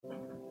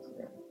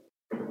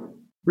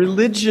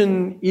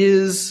Religion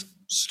is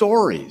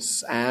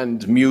stories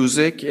and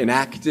music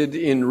enacted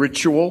in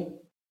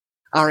ritual.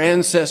 Our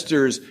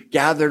ancestors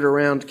gathered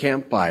around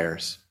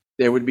campfires.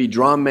 There would be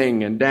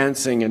drumming and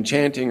dancing and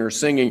chanting or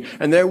singing,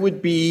 and there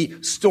would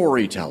be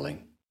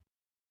storytelling.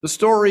 The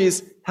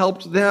stories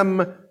helped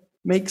them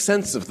make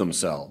sense of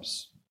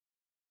themselves.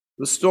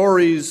 The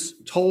stories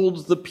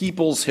told the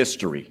people's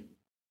history.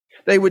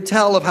 They would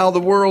tell of how the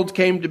world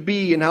came to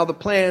be and how the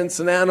plants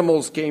and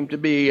animals came to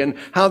be and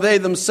how they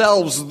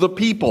themselves, the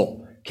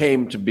people,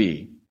 came to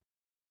be.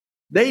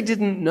 They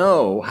didn't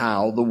know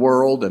how the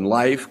world and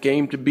life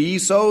came to be,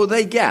 so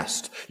they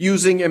guessed,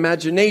 using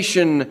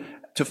imagination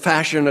to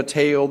fashion a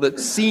tale that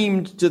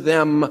seemed to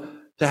them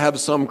to have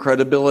some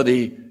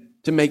credibility,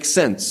 to make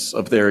sense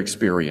of their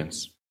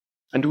experience.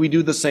 And we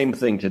do the same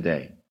thing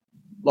today.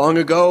 Long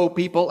ago,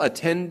 people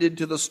attended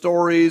to the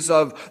stories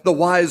of the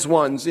wise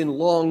ones in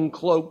long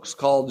cloaks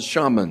called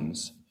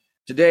shamans.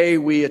 Today,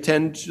 we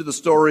attend to the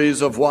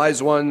stories of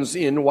wise ones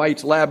in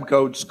white lab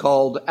coats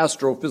called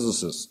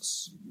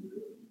astrophysicists.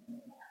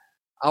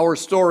 Our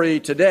story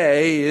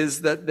today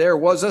is that there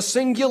was a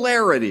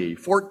singularity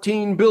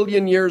 14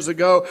 billion years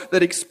ago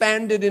that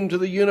expanded into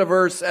the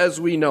universe as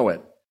we know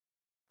it.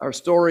 Our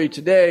story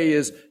today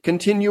is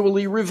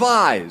continually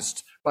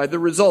revised by the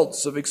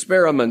results of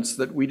experiments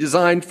that we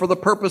designed for the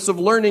purpose of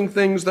learning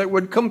things that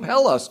would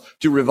compel us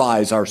to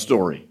revise our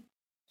story.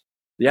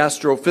 The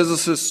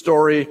astrophysicist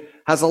story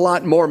has a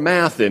lot more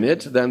math in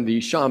it than the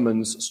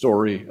shaman's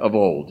story of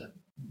old.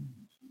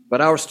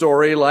 But our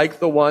story, like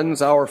the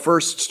ones our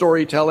first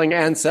storytelling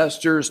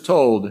ancestors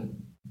told,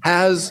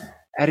 has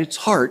at its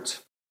heart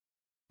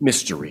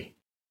mystery.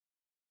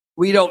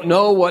 We don't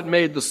know what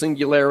made the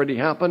singularity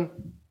happen,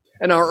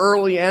 and our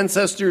early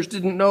ancestors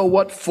didn't know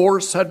what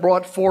force had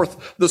brought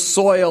forth the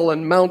soil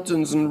and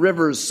mountains and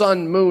rivers,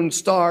 sun, moon,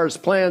 stars,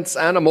 plants,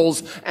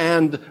 animals,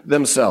 and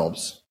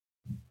themselves.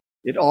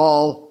 It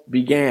all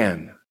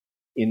began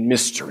in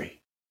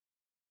mystery.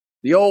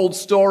 The old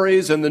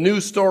stories and the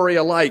new story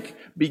alike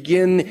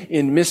begin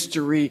in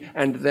mystery,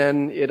 and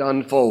then it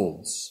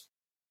unfolds.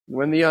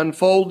 When the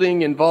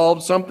unfolding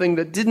involved something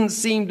that didn't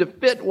seem to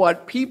fit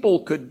what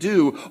people could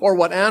do, or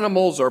what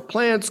animals or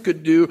plants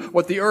could do,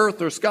 what the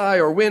earth or sky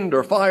or wind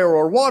or fire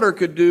or water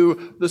could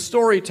do, the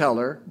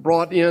storyteller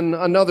brought in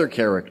another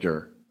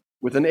character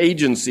with an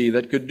agency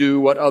that could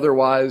do what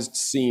otherwise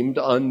seemed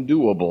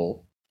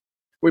undoable.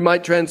 We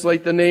might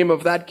translate the name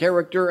of that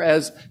character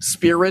as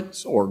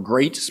Spirit or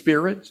Great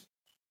Spirit.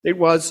 It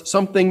was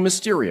something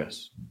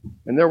mysterious,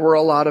 and there were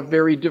a lot of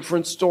very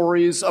different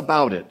stories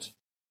about it.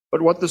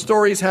 But what the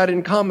stories had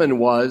in common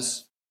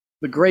was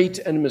the great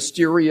and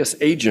mysterious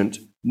agent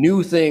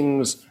knew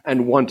things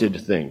and wanted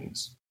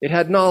things. It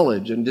had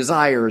knowledge and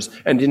desires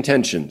and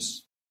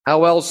intentions.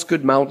 How else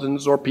could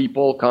mountains or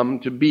people come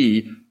to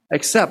be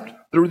except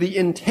through the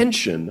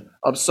intention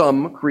of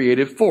some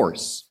creative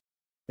force?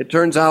 It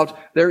turns out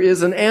there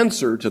is an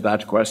answer to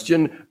that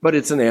question, but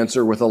it's an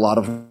answer with a lot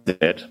of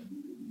it.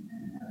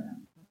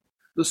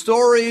 The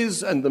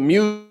stories and the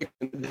music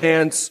and the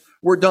dance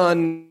were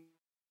done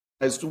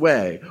in a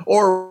way,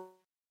 or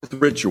with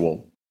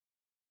ritual.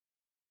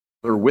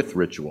 There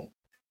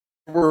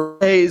were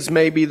ways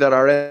maybe that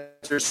our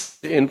ancestors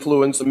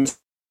influenced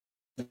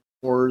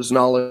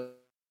knowledge.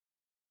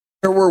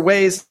 There were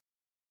ways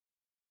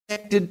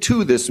connected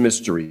to this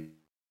mystery,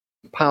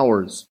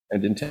 powers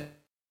and intent.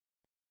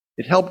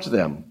 It helped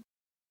them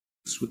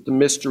with the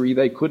mystery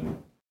they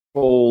couldn't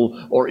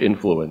control or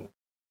influence.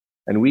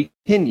 And we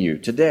continue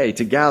today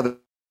to gather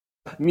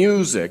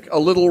music, a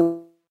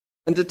little,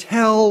 and to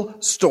tell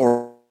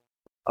stories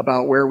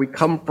about where we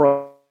come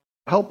from,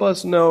 help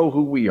us know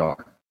who we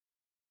are.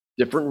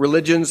 Different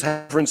religions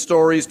have different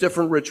stories,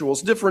 different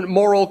rituals, different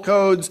moral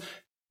codes,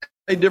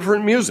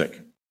 different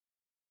music.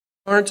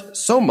 Aren't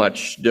so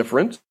much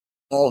different,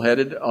 all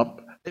headed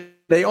up.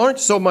 They aren't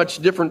so much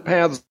different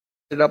paths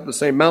headed up the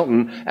same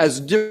mountain as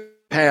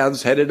different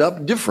paths headed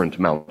up different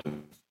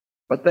mountains.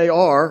 But they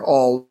are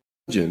all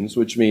religions,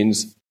 which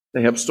means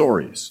they have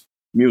stories,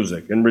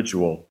 music, and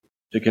ritual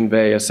to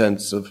convey a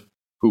sense of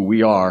who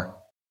we are,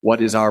 what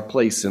is our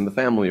place in the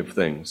family of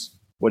things,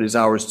 what is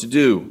ours to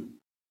do,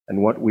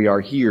 and what we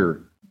are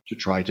here to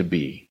try to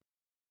be.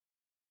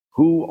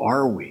 Who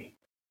are we?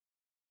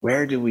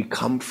 Where do we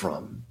come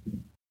from?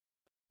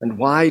 And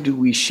why do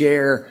we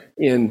share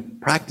in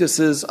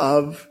practices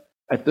of,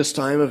 at this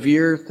time of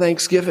year,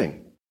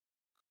 Thanksgiving?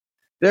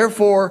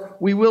 Therefore,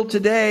 we will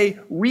today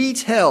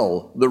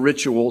retell the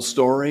ritual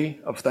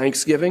story of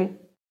Thanksgiving.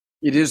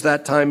 It is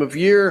that time of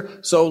year,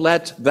 so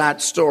let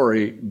that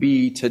story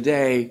be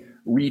today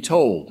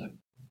retold.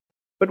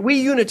 But we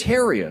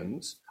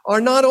Unitarians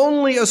are not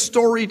only a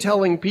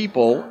storytelling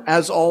people,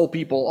 as all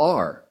people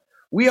are.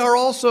 We are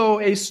also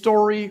a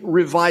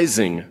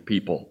story-revising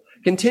people,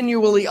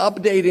 continually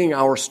updating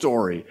our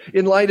story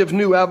in light of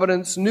new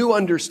evidence, new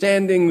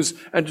understandings,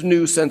 and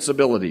new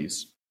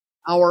sensibilities.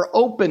 Our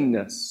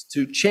openness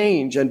to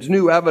change and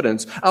new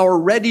evidence, our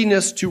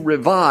readiness to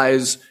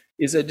revise,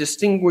 is a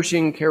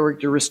distinguishing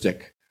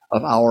characteristic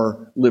of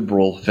our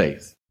liberal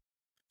faith.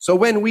 So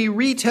when we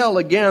retell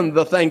again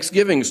the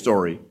Thanksgiving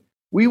story,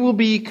 we will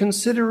be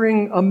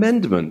considering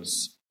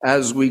amendments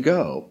as we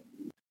go.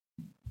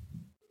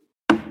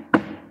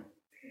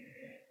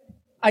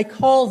 I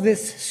call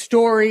this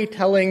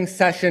storytelling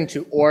session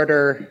to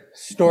order.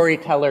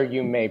 Storyteller,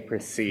 you may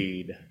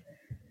proceed.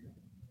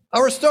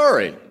 Our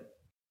story.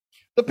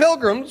 The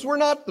Pilgrims were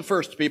not the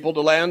first people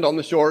to land on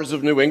the shores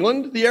of New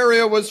England. The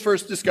area was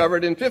first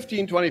discovered in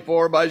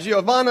 1524 by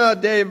Giovanni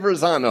de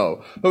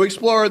Verrazzano, who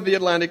explored the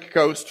Atlantic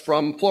coast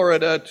from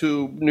Florida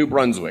to New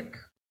Brunswick.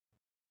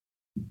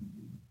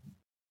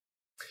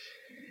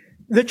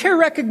 The chair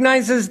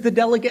recognizes the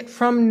delegate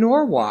from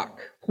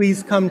Norwalk.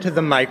 Please come to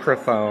the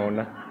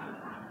microphone.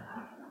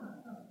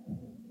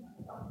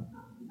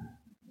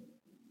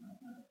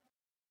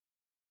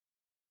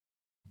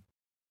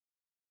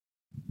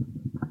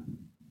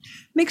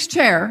 Mixed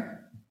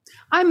Chair,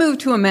 I move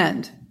to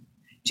amend.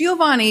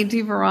 Giovanni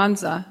di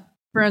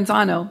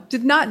Verrazzano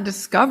did not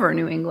discover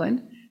New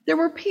England. There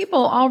were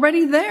people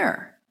already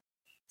there.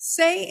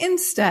 Say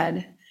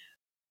instead,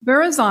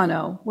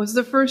 Verrazzano was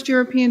the first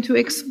European to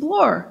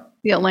explore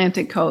the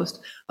Atlantic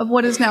coast of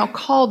what is now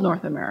called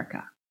North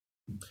America.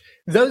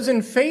 Those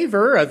in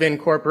favor of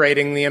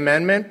incorporating the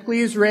amendment,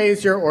 please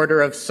raise your order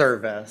of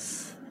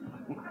service.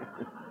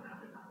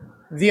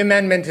 The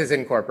amendment is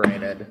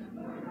incorporated.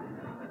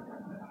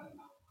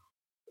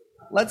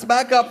 Let's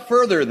back up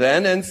further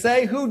then and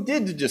say who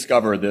did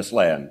discover this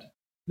land.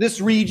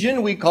 This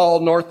region we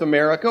call North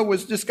America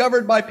was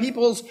discovered by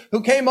peoples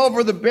who came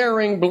over the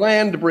Bering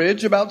Land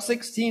Bridge about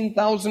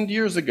 16,000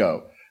 years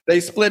ago. They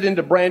split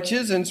into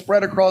branches and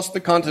spread across the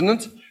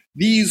continent.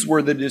 These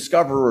were the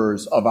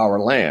discoverers of our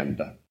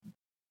land.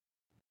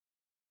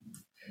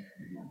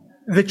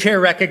 The chair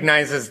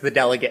recognizes the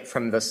delegate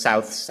from the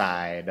south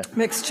side.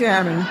 Mixed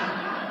Chairman,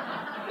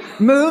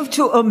 move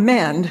to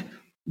amend.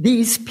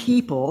 These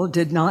people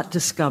did not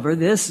discover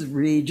this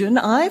region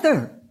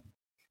either.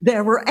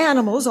 There were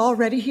animals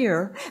already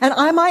here, and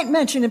I might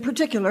mention in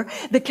particular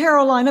the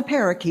Carolina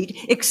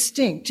parakeet,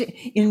 extinct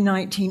in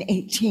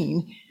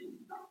 1918.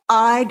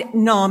 I'd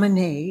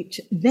nominate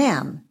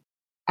them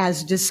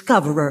as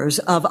discoverers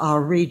of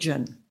our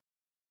region.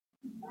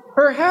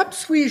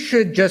 Perhaps we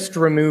should just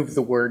remove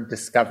the word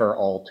discover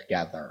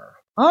altogether.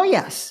 Oh,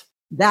 yes,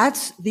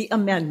 that's the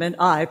amendment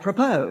I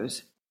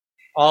propose.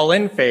 All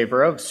in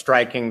favor of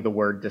striking the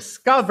word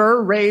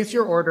discover, raise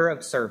your order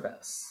of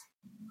service.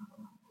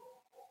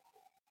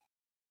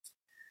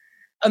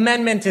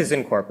 Amendment is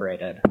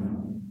incorporated.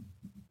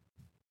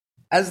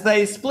 As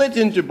they split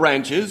into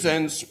branches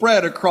and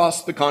spread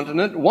across the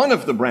continent, one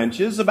of the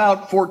branches,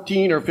 about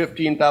 14 or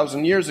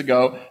 15,000 years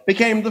ago,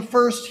 became the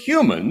first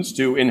humans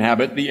to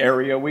inhabit the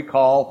area we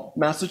call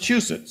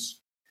Massachusetts.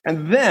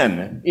 And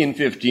then, in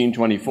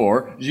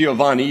 1524,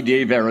 Giovanni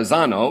de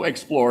Verrazzano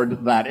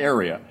explored that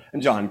area,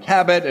 and John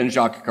Cabot and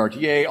Jacques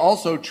Cartier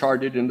also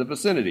charted in the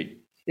vicinity.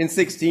 In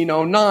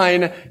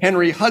 1609,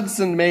 Henry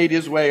Hudson made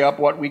his way up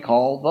what we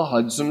call the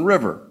Hudson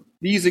River.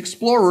 These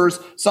explorers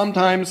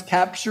sometimes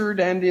captured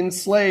and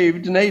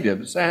enslaved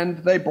natives, and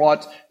they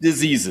brought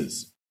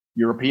diseases.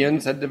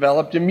 Europeans had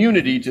developed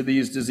immunity to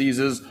these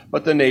diseases,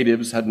 but the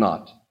natives had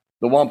not.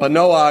 The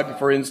Wampanoag,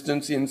 for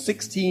instance, in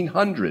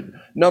 1600,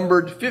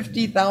 numbered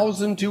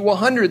 50,000 to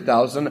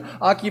 100,000,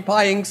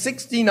 occupying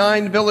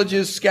 69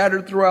 villages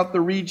scattered throughout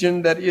the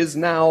region that is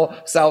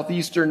now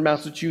southeastern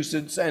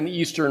Massachusetts and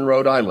eastern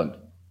Rhode Island.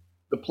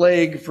 The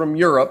plague from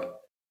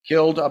Europe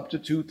killed up to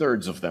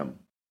 2/3 of them.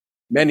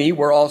 Many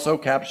were also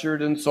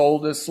captured and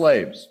sold as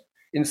slaves.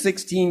 In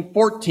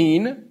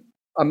 1614,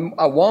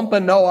 a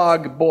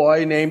Wampanoag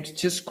boy named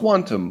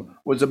Tisquantum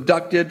was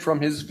abducted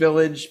from his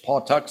village,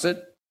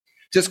 Pawtuxet.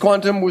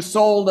 Tisquantum was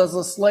sold as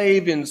a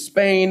slave in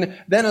Spain,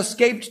 then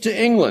escaped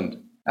to England.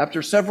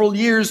 After several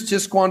years,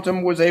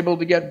 Tisquantum was able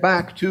to get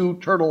back to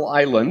Turtle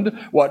Island,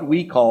 what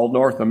we call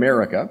North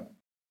America.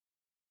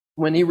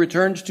 When he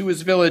returned to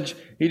his village,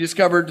 he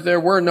discovered there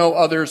were no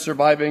other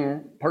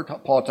surviving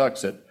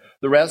Pawtuxet.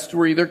 The rest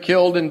were either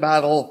killed in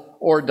battle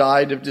or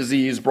died of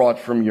disease brought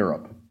from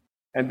Europe.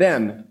 And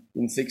then,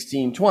 in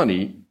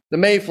 1620, the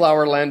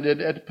Mayflower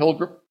landed at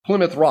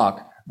Plymouth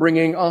Rock,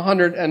 bringing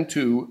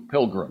 102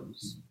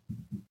 pilgrims.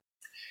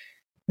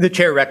 The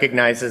chair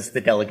recognizes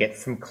the delegate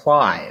from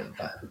Clive.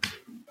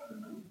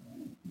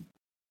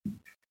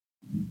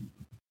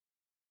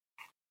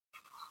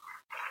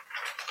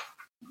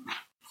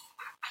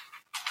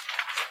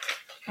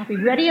 I'll be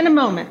ready in a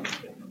moment.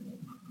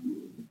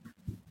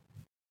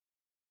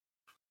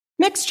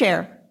 Mixed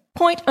Chair,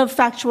 point of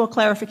factual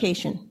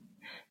clarification.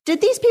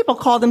 Did these people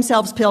call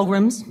themselves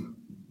pilgrims?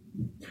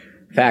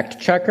 Fact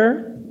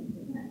checker.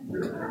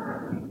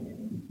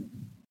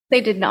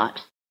 They did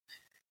not.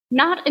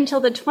 Not until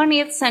the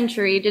 20th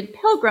century did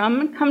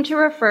pilgrim come to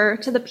refer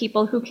to the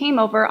people who came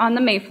over on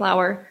the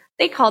Mayflower.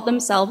 They called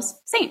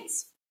themselves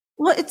saints.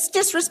 Well, it's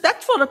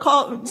disrespectful to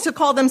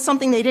call them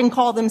something they didn't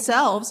call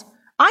themselves.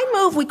 I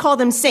move we call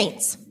them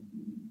saints.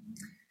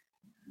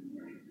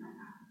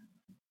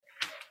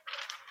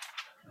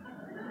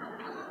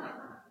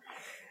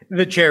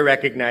 The chair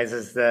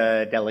recognizes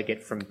the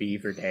delegate from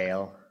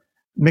Beaverdale.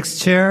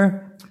 Mixed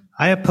Chair,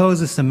 I oppose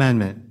this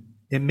amendment.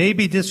 It may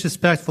be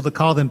disrespectful to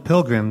call them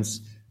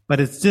pilgrims, but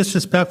it's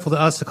disrespectful to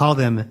us to call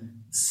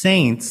them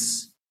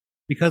saints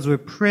because we're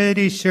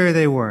pretty sure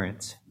they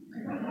weren't.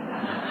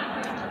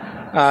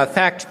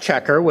 Fact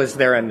checker, was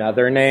there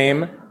another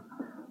name?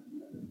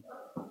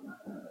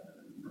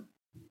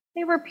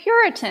 They were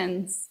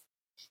Puritans.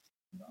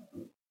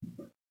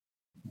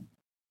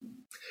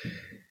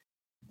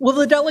 Will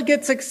the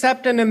delegates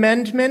accept an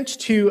amendment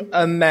to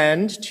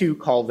amend to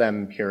call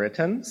them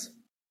Puritans?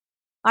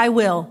 I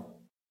will.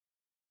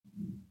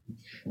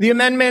 The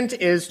amendment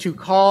is to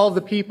call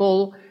the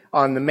people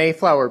on the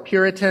Mayflower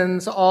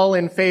Puritans. All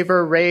in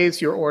favor,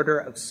 raise your order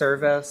of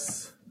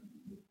service.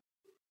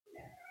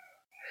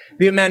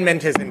 The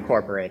amendment is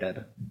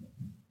incorporated.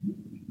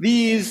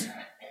 These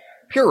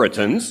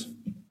Puritans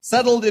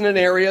settled in an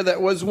area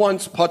that was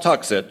once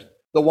Pawtuxet,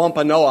 the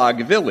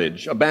Wampanoag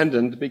village,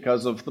 abandoned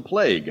because of the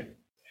plague.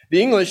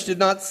 The English did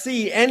not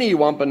see any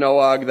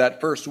Wampanoag that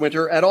first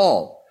winter at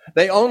all.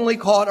 They only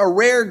caught a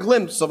rare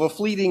glimpse of a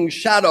fleeting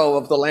shadow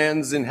of the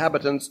land's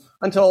inhabitants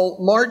until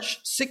March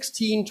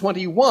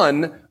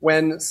 1621,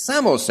 when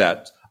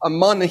Samoset, a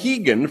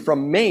Monhegan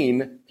from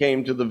Maine,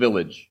 came to the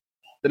village.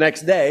 The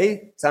next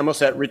day,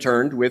 Samoset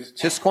returned with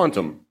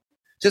Tisquantum.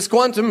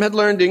 Tisquantum had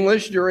learned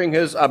English during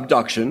his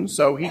abduction,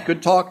 so he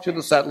could talk to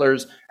the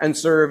settlers and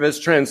serve as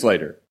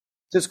translator.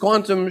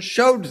 Tisquantum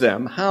showed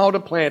them how to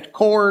plant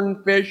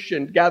corn, fish,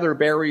 and gather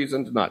berries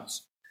and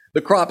nuts.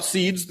 The crop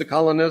seeds the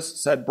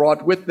colonists had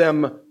brought with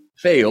them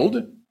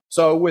failed,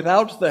 so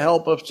without the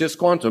help of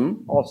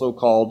Tisquantum, also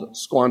called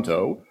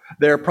Squanto,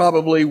 there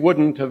probably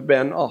wouldn't have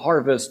been a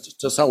harvest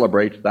to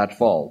celebrate that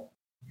fall.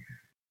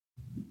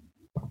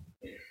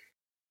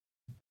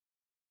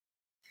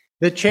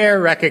 The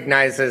chair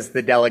recognizes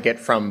the delegate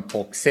from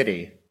Polk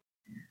City.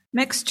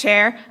 Mixed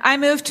Chair, I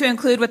move to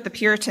include what the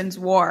Puritans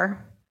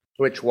wore.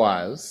 Which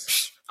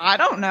was? I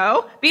don't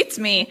know. Beats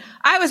me.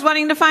 I was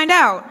wanting to find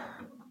out.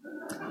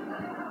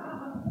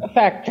 A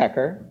fact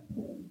checker.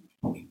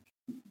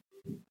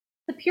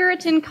 The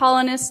Puritan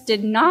colonists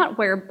did not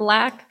wear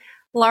black,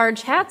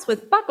 large hats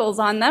with buckles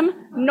on them,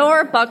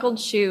 nor buckled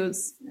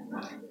shoes.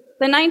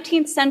 The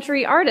 19th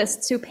century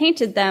artists who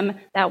painted them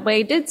that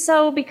way did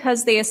so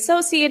because they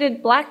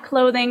associated black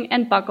clothing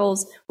and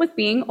buckles with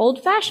being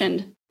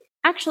old-fashioned.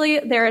 Actually,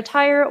 their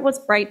attire was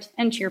bright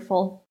and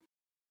cheerful.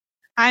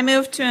 I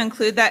move to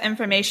include that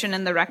information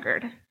in the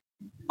record.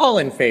 All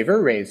in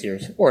favor, raise your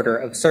order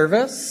of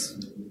service.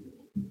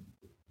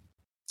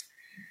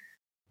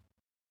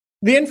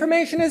 The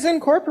information is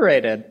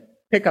incorporated.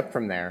 Pick up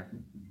from there.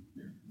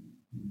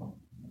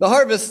 The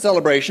harvest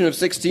celebration of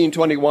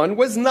 1621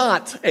 was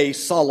not a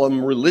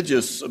solemn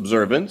religious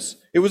observance.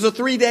 It was a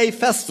 3-day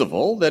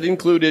festival that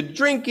included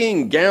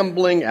drinking,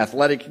 gambling,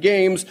 athletic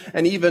games,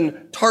 and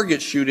even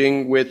target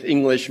shooting with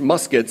English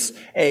muskets,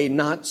 a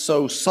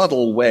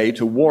not-so-subtle way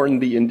to warn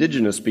the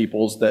indigenous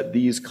peoples that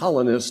these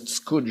colonists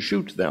could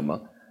shoot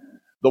them.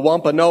 The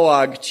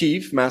Wampanoag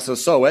chief,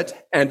 Massasoit,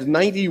 and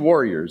 90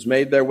 warriors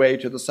made their way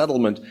to the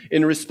settlement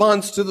in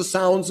response to the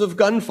sounds of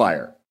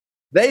gunfire.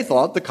 They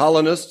thought the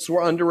colonists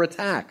were under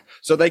attack,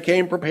 so they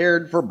came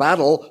prepared for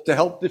battle to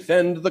help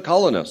defend the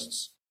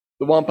colonists.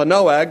 The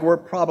Wampanoag were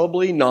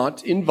probably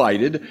not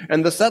invited,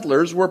 and the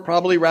settlers were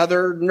probably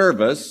rather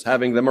nervous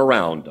having them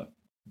around.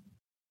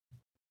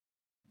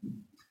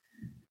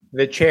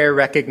 The chair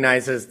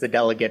recognizes the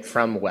delegate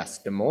from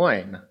West Des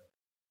Moines.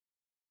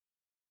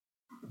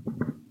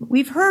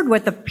 We've heard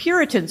what the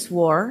Puritans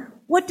wore.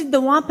 What did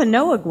the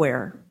Wampanoag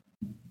wear?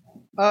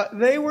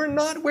 They were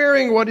not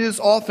wearing what is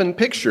often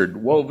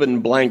pictured, woven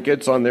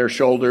blankets on their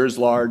shoulders,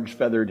 large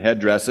feathered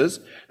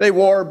headdresses. They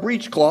wore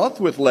breechcloth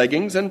with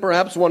leggings and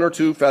perhaps 1 or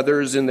 2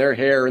 feathers in their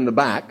hair in the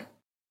back.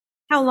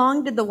 How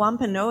long did the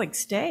Wampanoag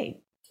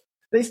stay?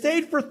 They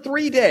stayed for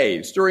 3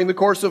 days, during the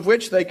course of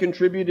which they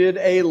contributed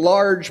a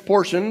large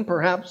portion,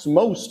 perhaps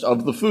most,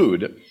 of the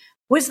food.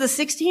 Was the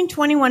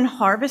 1621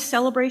 harvest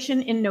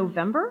celebration in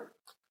November?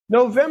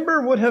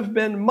 November would have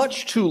been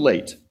much too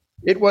late.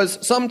 It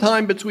was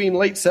sometime between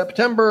late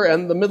September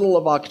and the middle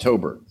of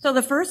October. So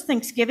the first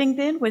Thanksgiving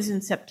then was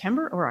in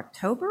September or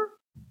October?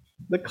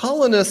 The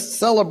colonists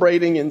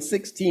celebrating in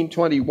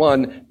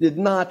 1621 did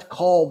not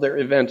call their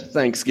event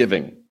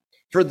Thanksgiving.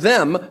 For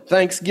them,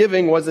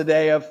 Thanksgiving was a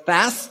day of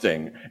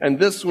fasting, and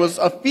this was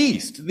a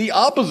feast, the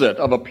opposite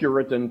of a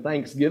Puritan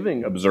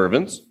Thanksgiving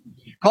observance.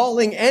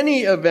 Calling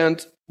any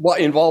event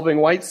involving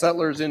white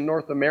settlers in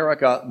North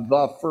America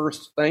the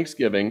first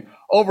Thanksgiving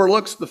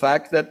overlooks the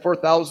fact that for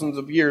thousands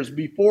of years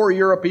before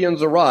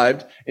Europeans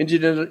arrived,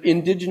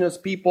 indigenous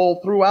people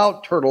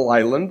throughout Turtle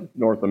Island,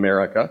 North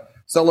America,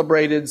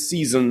 celebrated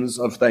seasons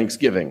of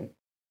Thanksgiving.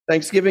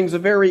 Thanksgiving is a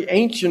very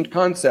ancient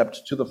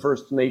concept to the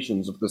First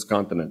Nations of this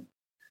continent.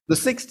 The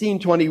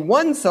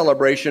 1621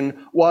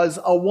 celebration was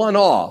a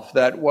one-off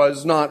that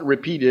was not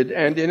repeated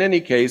and in any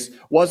case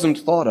wasn't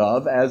thought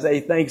of as a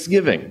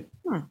Thanksgiving.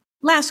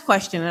 Last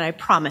question, and I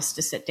promise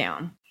to sit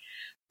down.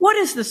 What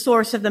is the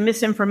source of the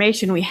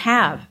misinformation we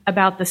have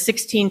about the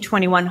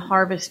 1621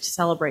 harvest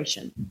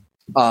celebration?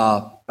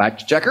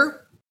 Fact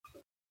checker?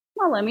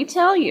 Well, let me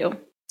tell you.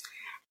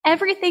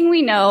 Everything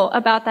we know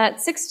about that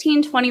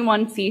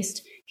 1621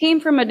 feast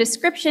came from a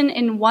description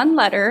in one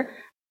letter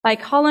by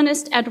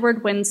colonist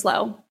Edward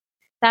Winslow.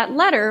 That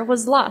letter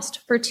was lost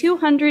for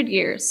 200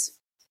 years.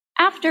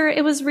 After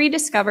it was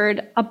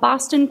rediscovered, a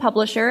Boston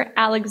publisher,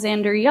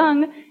 Alexander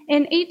Young,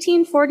 in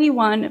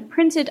 1841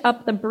 printed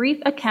up the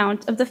brief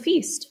account of the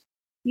feast.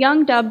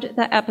 Young dubbed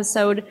the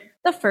episode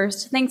the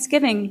First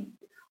Thanksgiving.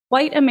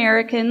 White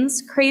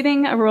Americans,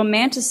 craving a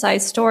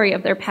romanticized story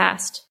of their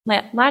past,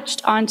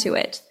 latched onto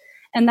it.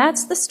 And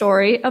that's the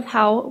story of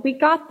how we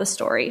got the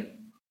story.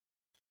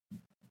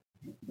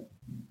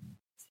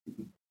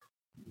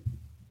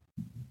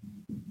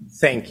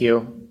 Thank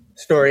you.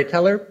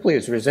 Storyteller,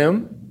 please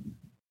resume.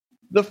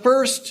 The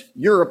first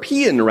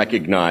European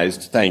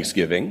recognized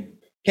Thanksgiving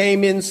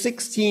came in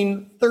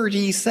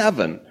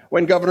 1637,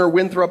 when Governor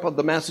Winthrop of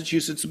the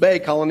Massachusetts Bay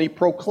Colony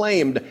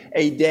proclaimed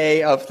a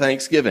day of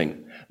Thanksgiving.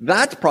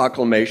 That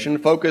proclamation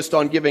focused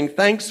on giving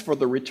thanks for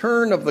the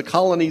return of the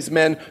colony's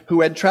men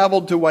who had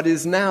traveled to what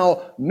is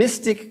now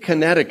Mystic,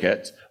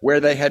 Connecticut, where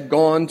they had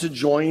gone to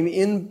join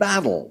in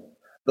battle.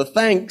 The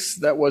thanks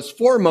that was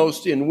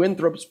foremost in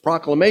Winthrop's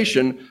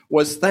proclamation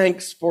was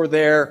thanks for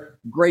their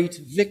great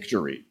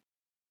victory.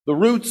 The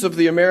roots of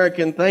the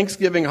American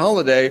Thanksgiving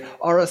holiday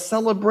are a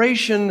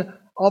celebration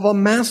of a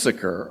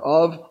massacre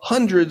of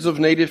hundreds of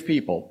Native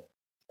people,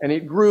 and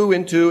it grew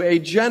into a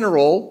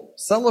general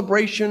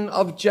celebration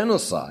of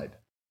genocide.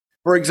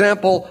 For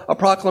example, a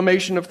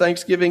proclamation of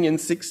Thanksgiving in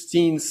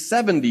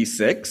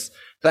 1676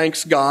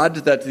 thanks God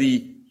that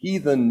the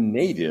heathen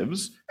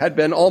natives had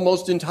been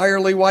almost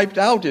entirely wiped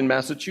out in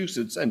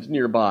Massachusetts and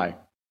nearby.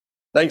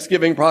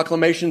 Thanksgiving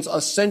proclamations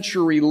a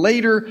century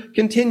later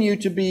continue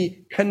to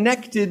be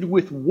connected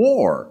with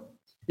war.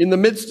 In the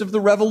midst of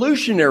the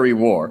Revolutionary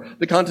War,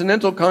 the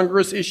Continental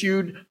Congress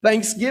issued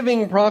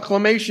Thanksgiving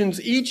proclamations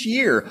each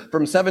year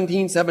from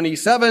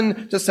 1777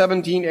 to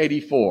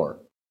 1784.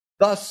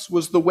 Thus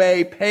was the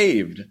way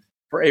paved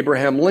for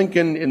Abraham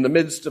Lincoln in the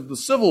midst of the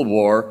Civil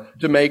War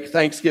to make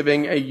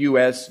Thanksgiving a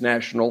U.S.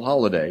 national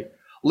holiday.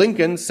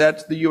 Lincoln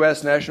set the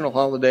U.S. national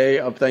holiday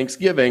of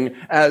Thanksgiving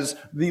as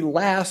the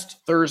last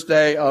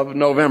Thursday of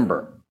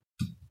November.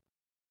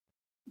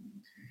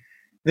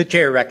 The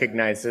chair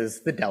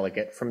recognizes the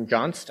delegate from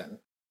Johnston.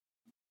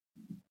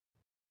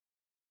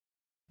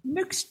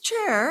 Mixed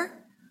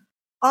Chair,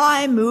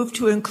 I move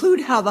to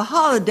include how the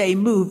holiday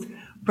moved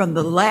from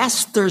the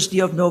last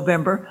Thursday of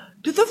November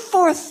to the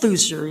fourth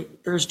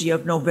Thursday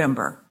of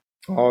November.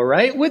 All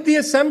right. Would the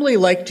assembly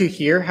like to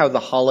hear how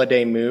the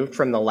holiday moved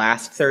from the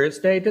last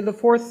Thursday to the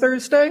fourth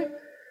Thursday?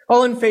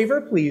 All in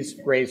favor, please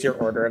raise your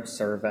order of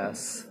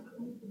service.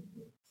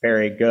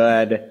 Very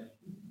good.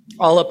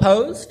 All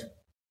opposed?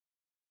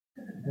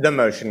 The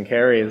motion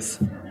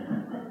carries.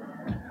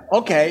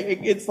 Okay,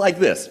 it's like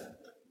this.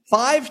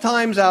 5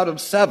 times out of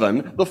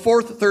 7, the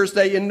fourth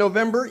Thursday in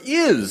November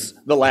is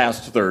the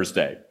last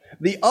Thursday.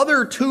 The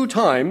other 2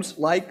 times,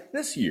 like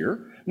this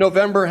year,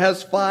 November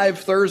has 5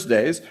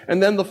 Thursdays,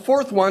 and then the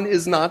fourth one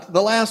is not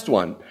the last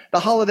one.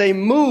 The holiday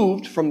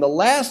moved from the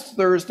last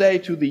Thursday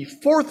to the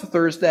fourth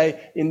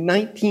Thursday in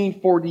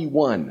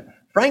 1941.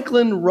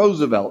 Franklin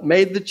Roosevelt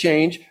made the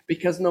change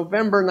because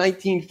November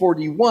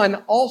 1941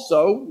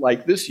 also,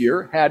 like this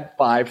year, had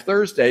 5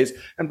 Thursdays,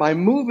 and by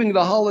moving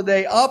the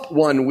holiday up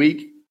 1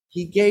 week,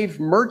 he gave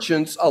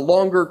merchants a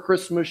longer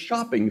Christmas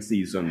shopping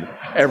season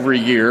every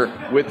year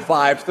with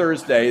 5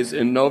 Thursdays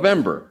in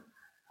November.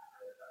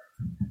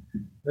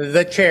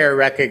 The chair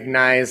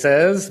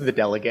recognizes the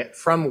delegate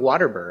from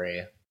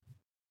Waterbury.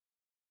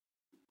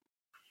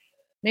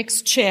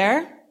 Mixed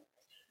Chair,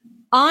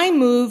 I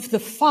move the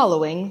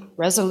following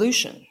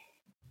resolution.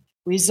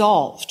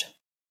 Resolved,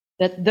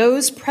 that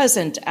those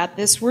present at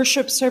this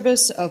worship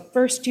service of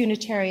First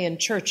Unitarian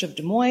Church of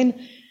Des Moines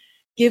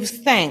give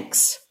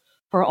thanks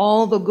for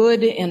all the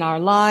good in our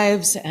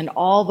lives and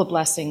all the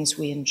blessings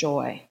we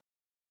enjoy.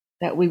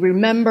 That we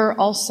remember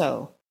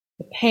also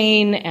the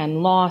pain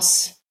and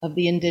loss of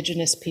the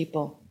indigenous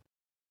people,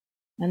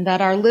 and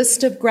that our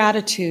list of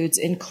gratitudes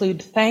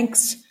include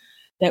thanks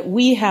that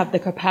we have the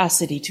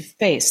capacity to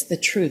face the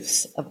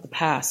truths of the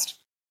past,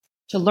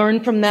 to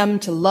learn from them,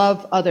 to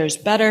love others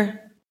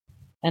better,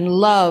 and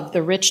love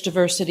the rich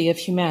diversity of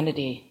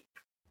humanity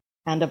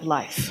and of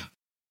life.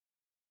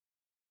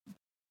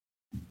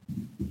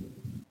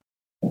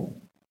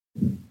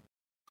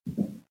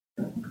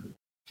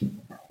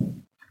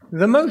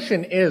 The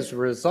motion is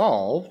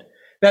resolved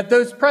that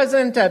those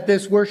present at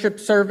this worship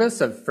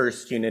service of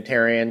First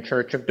Unitarian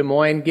Church of Des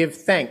Moines give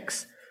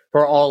thanks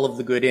for all of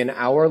the good in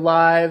our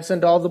lives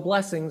and all the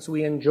blessings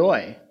we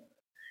enjoy.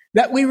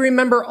 That we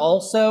remember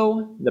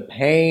also the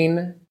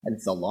pain and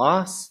the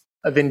loss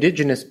of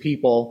indigenous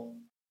people,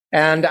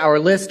 and our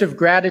list of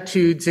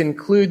gratitudes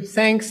include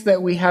thanks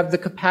that we have the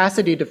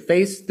capacity to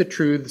face the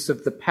truths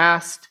of the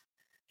past,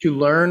 to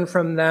learn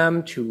from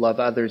them, to love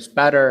others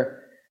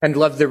better, and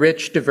love the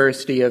rich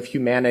diversity of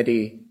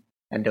humanity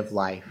and of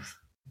life.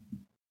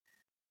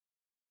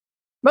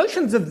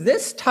 Motions of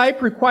this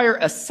type require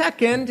a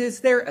second. Is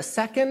there a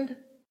second?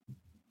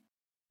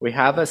 We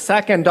have a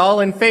second. All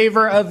in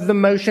favor of the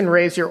motion,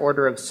 raise your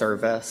order of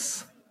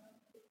service.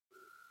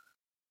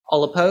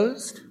 All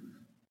opposed?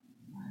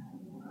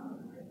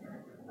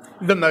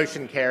 The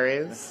motion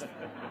carries.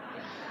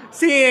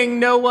 Seeing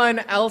no one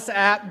else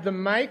at the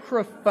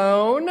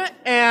microphone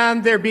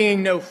and there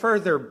being no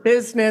further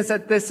business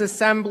at this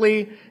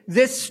assembly,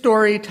 this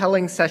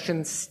storytelling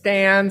session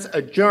stands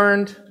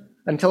adjourned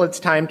until it's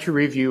time to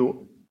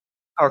review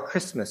our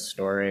Christmas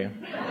story.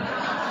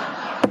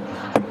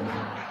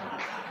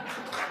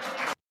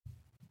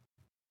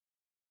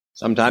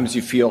 Sometimes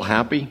you feel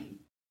happy.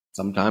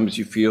 Sometimes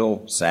you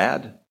feel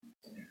sad.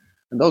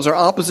 And those are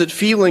opposite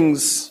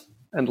feelings,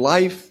 and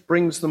life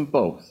brings them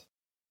both.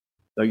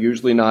 Though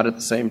usually not at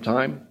the same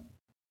time.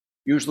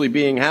 Usually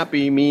being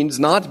happy means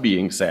not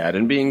being sad,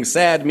 and being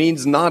sad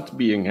means not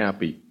being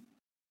happy.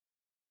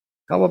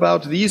 How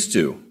about these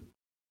two?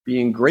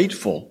 Being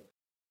grateful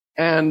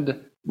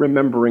and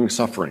remembering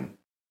suffering.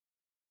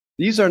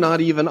 These are not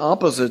even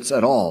opposites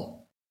at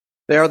all.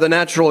 They are the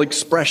natural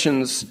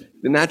expressions,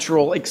 the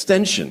natural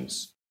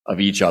extensions of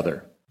each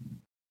other.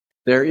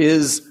 There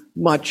is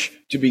much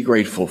to be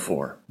grateful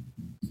for.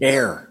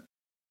 Air.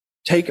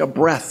 Take a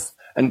breath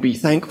and be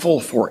thankful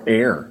for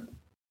air.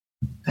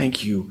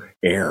 Thank you,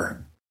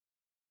 air.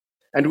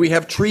 And we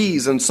have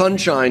trees and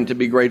sunshine to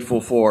be grateful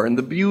for, and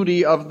the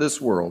beauty of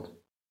this world.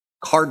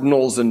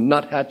 Cardinals and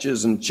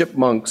nuthatches and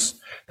chipmunks.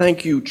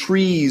 Thank you,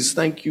 trees.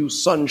 Thank you,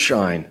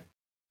 sunshine.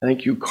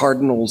 Thank you,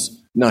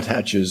 cardinals,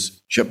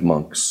 nuthatches,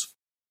 chipmunks.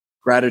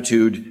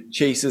 Gratitude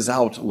chases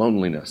out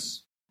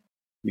loneliness.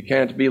 You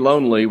can't be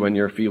lonely when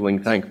you're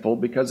feeling thankful,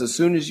 because as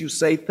soon as you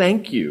say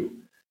thank you,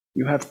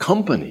 you have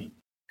company.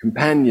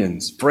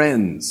 Companions,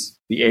 friends,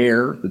 the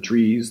air, the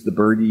trees, the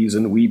birdies,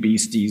 and wee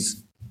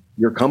beasties,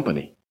 your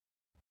company.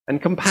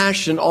 And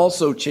compassion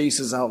also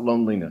chases out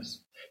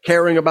loneliness.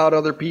 Caring about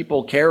other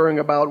people, caring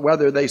about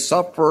whether they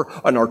suffer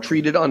and are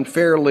treated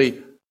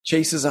unfairly,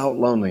 chases out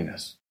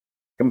loneliness.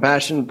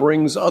 Compassion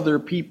brings other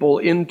people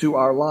into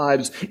our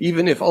lives,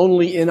 even if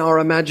only in our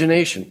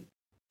imagination.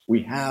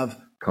 We have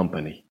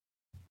company.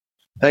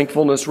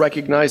 Thankfulness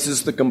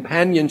recognizes the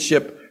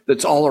companionship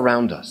that's all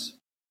around us.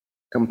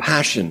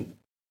 Compassion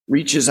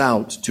reaches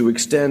out to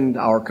extend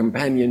our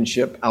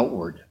companionship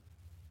outward.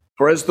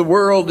 For as the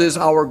world is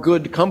our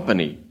good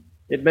company,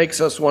 it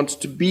makes us want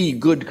to be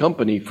good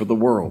company for the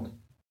world.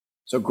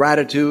 So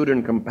gratitude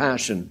and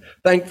compassion,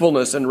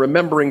 thankfulness and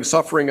remembering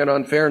suffering and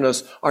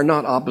unfairness are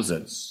not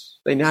opposites.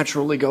 They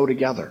naturally go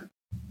together,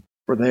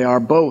 for they are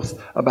both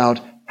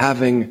about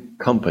having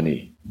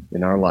company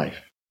in our life.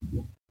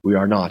 We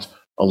are not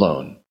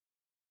alone.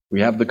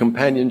 We have the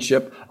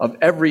companionship of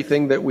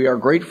everything that we are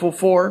grateful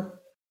for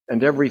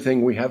and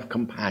everything we have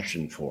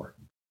compassion for.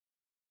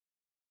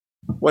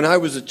 When I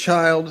was a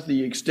child,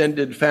 the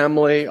extended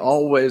family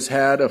always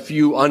had a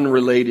few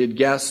unrelated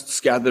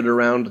guests gathered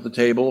around the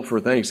table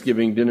for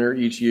Thanksgiving dinner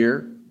each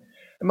year.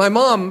 And my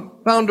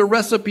mom found a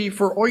recipe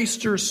for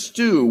oyster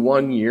stew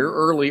one year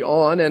early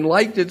on and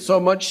liked it so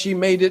much she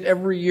made it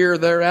every year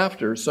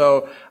thereafter.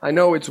 So I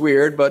know it's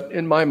weird, but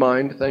in my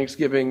mind,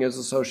 Thanksgiving is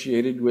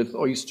associated with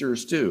oyster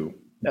stew,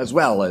 as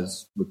well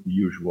as with the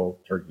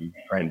usual turkey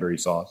cranberry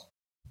sauce.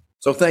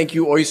 So thank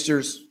you,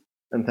 oysters,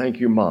 and thank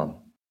you,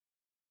 Mom.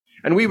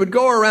 And we would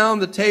go around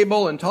the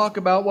table and talk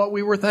about what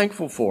we were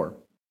thankful for.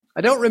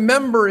 I don't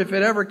remember if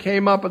it ever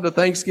came up at the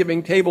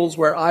Thanksgiving tables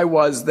where I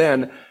was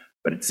then,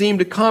 but it seemed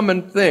a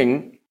common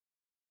thing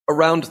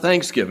around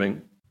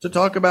Thanksgiving to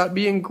talk about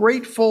being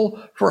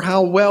grateful for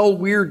how well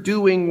we're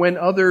doing when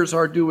others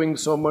are doing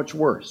so much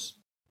worse.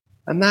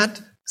 And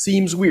that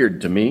seems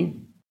weird to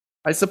me.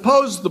 I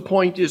suppose the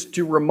point is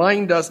to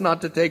remind us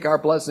not to take our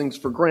blessings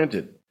for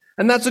granted.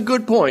 And that's a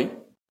good point.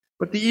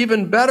 But the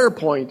even better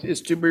point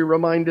is to be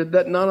reminded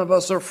that none of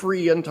us are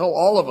free until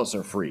all of us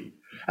are free.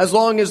 As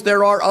long as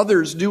there are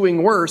others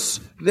doing worse,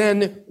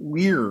 then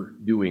we're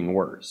doing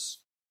worse.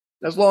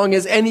 As long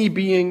as any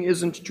being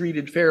isn't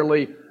treated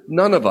fairly,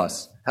 none of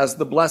us has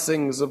the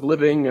blessings of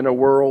living in a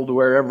world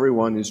where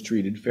everyone is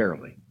treated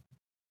fairly.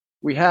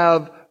 We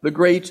have the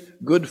great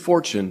good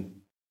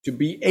fortune to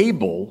be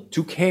able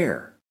to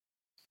care.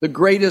 The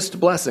greatest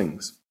blessing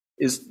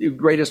is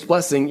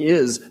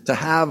to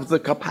have the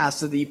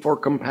capacity for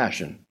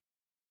compassion.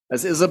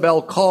 As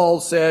Isabel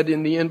Call said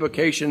in the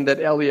invocation that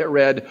Elliot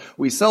read,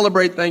 we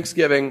celebrate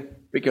Thanksgiving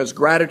because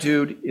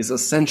gratitude is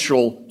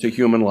essential to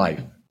human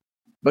life.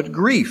 But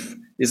grief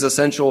is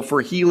essential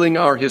for healing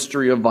our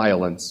history of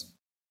violence.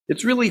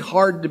 It's really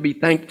hard to be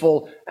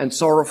thankful and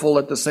sorrowful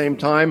at the same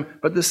time,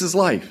 but this is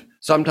life.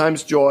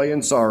 Sometimes joy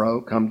and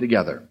sorrow come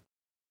together.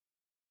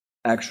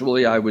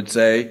 Actually, I would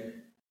say,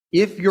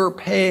 if you're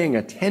paying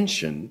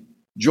attention,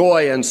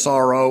 joy and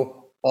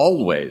sorrow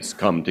always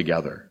come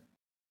together.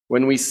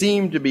 When we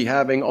seem to be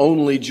having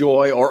only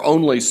joy or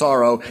only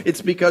sorrow,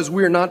 it's because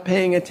we're not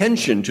paying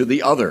attention to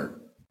the other.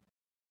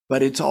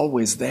 But it's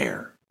always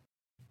there.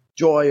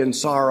 Joy and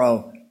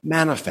sorrow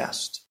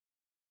manifest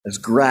as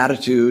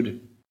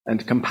gratitude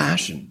and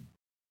compassion.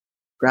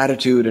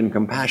 Gratitude and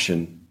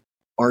compassion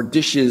are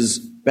dishes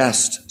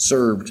best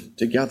served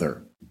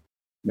together.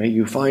 May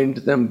you find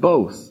them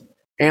both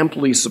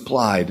amply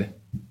supplied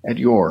at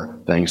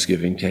your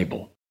Thanksgiving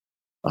table.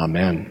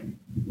 Amen.